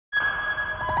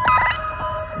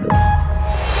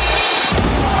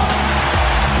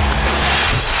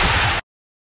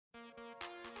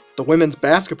The women's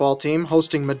basketball team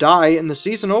hosting Medaille in the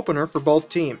season opener for both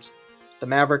teams. The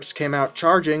Mavericks came out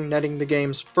charging, netting the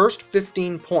game's first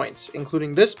 15 points,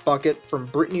 including this bucket from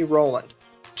Brittany Rowland,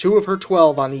 2 of her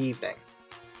 12 on the evening.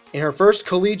 In her first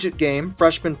collegiate game,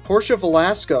 freshman Portia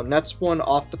Velasco nets one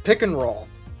off the pick and roll.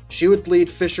 She would lead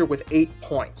Fisher with 8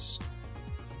 points.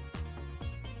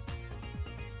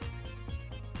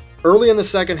 Early in the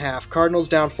second half, Cardinals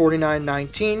down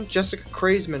 49-19, Jessica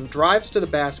Kraisman drives to the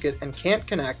basket and can't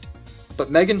connect, but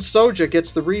Megan Soja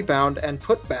gets the rebound and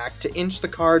putback to inch the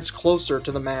Cards closer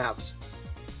to the Mavs.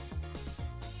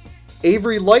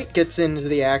 Avery Light gets into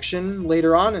the action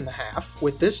later on in the half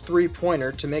with this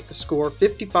three-pointer to make the score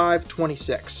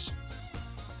 55-26.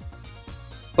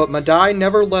 But Medaille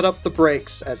never let up the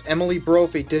brakes as Emily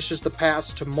Brophy dishes the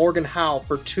pass to Morgan Howe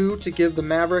for 2 to give the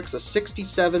Mavericks a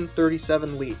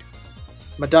 67-37 lead.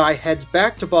 Medaille heads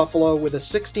back to Buffalo with a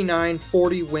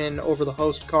 69-40 win over the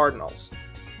host Cardinals.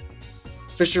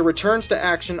 Fisher returns to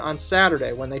action on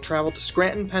Saturday when they travel to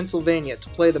Scranton, Pennsylvania to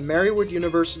play the Marywood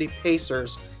University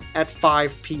Pacers at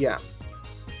 5 p.m.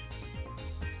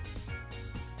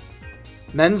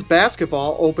 Men's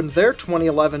basketball opened their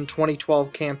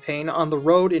 2011-2012 campaign on the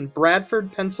road in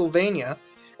Bradford, Pennsylvania,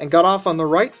 and got off on the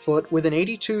right foot with an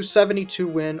 82-72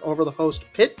 win over the host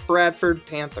Pitt-Bradford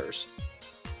Panthers.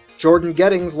 Jordan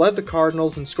Gettings led the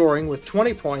Cardinals in scoring with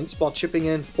 20 points while chipping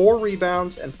in 4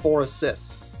 rebounds and 4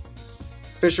 assists.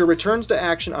 Fisher returns to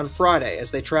action on Friday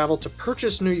as they travel to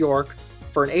Purchase, New York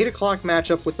for an 8 o'clock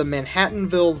matchup with the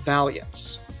Manhattanville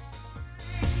Valiants.